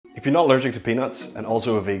If you're not allergic to peanuts and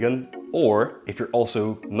also a vegan, or if you're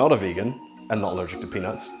also not a vegan and not allergic to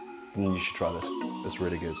peanuts, then you should try this. It's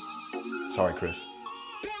really good. Sorry, Chris.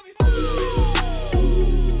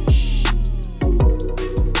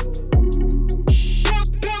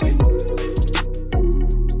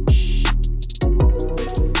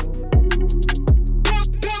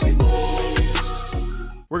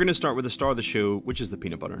 We're going to start with the star of the show, which is the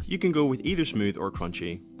peanut butter. You can go with either smooth or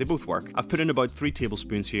crunchy. They both work. I've put in about 3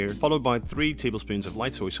 tablespoons here, followed by 3 tablespoons of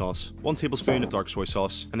light soy sauce, 1 tablespoon of dark soy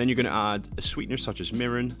sauce, and then you're going to add a sweetener such as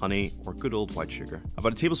mirin, honey, or good old white sugar.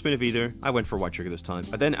 About a tablespoon of either. I went for white sugar this time.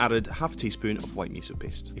 I then added half a teaspoon of white miso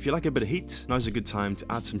paste. If you like a bit of heat, now's a good time to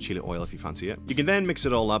add some chili oil if you fancy it. You can then mix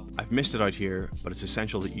it all up. I've missed it out here, but it's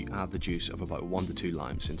essential that you add the juice of about 1 to 2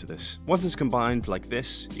 limes into this. Once it's combined like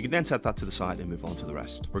this, you can then set that to the side and move on to the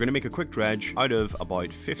rest. We're going to make a quick dredge out of about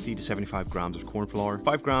 50 to 75 grams of corn flour,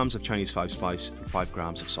 5 grams of Chinese 5-spice, and 5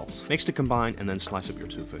 grams of salt. Mix to combine and then slice up your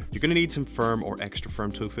tofu. You're going to need some firm or extra firm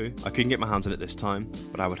tofu. I couldn't get my hands on it this time,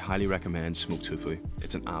 but I would highly recommend smoked tofu.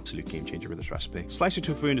 It's an absolute game changer with this recipe. Slice your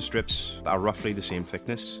tofu into strips that are roughly the same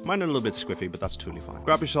thickness. Mine are a little bit squiffy, but that's totally fine.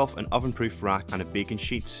 Grab yourself an oven-proof rack and a baking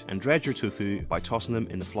sheet and dredge your tofu by tossing them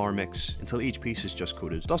in the flour mix until each piece is just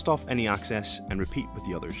coated. Dust off any excess and repeat with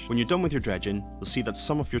the others. When you're done with your dredging, you'll see that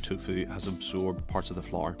some of your tofu has absorbed parts of the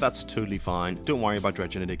flour. That's totally fine. Don't worry about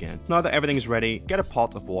dredging it again. Now that everything is ready, get a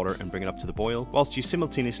pot of water and bring it up to the boil, whilst you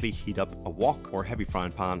simultaneously heat up a wok or heavy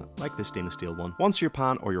frying pan like this stainless steel one. Once your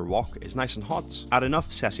pan or your wok is nice and hot, add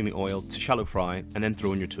enough sesame oil to shallow fry and then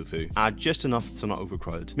throw in your tofu. Add just enough to not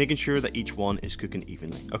overcrowd, making sure that each one is cooking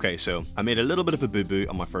evenly. Okay, so I made a little bit of a boo-boo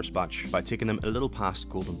on my first batch by taking them a little past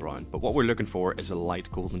golden brown, but what we're looking for is a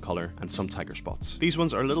light golden color and some tiger spots. These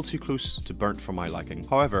ones are a little too close to burnt for my liking.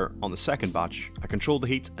 However, on the second batch, I controlled the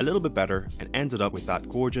heat a little bit better and ended up with that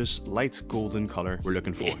gorgeous light golden color we're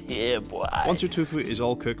looking for. Yeah, boy. Once your tofu is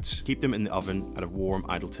all cooked, keep them in the oven at a warm,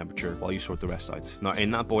 idle temperature while you sort the rest out. Now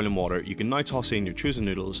in that boiling water, you can now toss in your chosen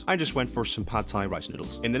noodles. I just went for some pad thai rice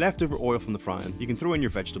noodles. In the leftover oil from the frying, you can throw in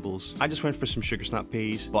your vegetables. I just went for some Sugarsnap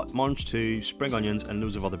Peas, but mange too, spring onions and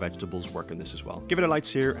loads of other vegetables work in this as well. Give it a light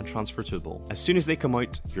sear and transfer to a bowl. As soon as they come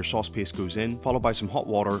out, your sauce paste goes in, followed by some hot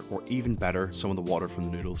water or even better, some of the water from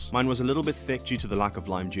the noodles. Mine was a little bit thick due to the lack of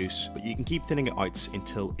lime juice, but you can keep thinning it out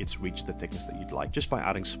until it's reached the thickness that you'd like, just by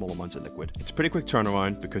adding small amounts of liquid. It's a pretty quick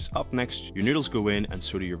turnaround because up next, your noodles go in and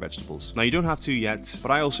so do your vegetables. Now you don't have to yet,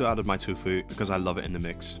 but I also added my tofu because I love it in the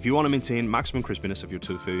mix. If you want to maintain maximum crispiness of your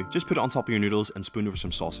tofu, just put it on top of your noodles and spoon over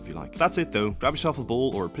some sauce if you like. That's it though. Grab yourself a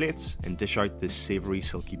bowl or a plate and dish out this savoury,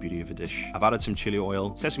 silky beauty of a dish. I've added some chili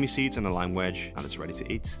oil, sesame seeds and a lime wedge, and it's ready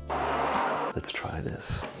to eat. Let's try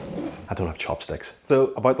this. I don't have chopsticks.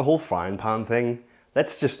 So about the whole frying pan thing,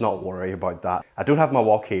 let's just not worry about that. I don't have my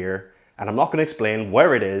wok here, and I'm not going to explain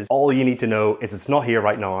where it is. All you need to know is it's not here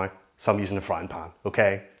right now, so I'm using a frying pan,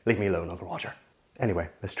 okay? Leave me alone, Uncle Roger. Anyway,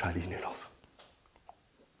 let's try these noodles.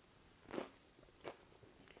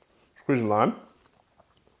 Squeeze the lime.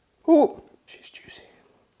 Oh, she's juicy.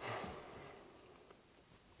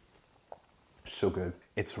 So good.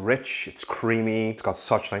 It's rich, it's creamy, it's got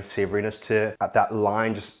such nice savouriness to it. That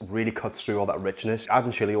lime just really cuts through all that richness.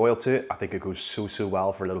 Adding chili oil to it, I think it goes so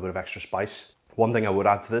well for a little bit of extra spice. One thing I would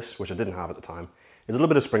add to this, which I didn't have at the time, is a little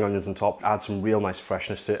bit of spring onions on top. Add some real nice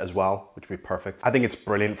freshness to it as well, which would be perfect. I think it's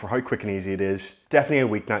brilliant for how quick and easy it is. Definitely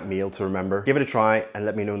a weeknight meal to remember. Give it a try and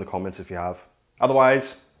let me know in the comments if you have.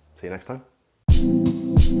 Otherwise, see you next time.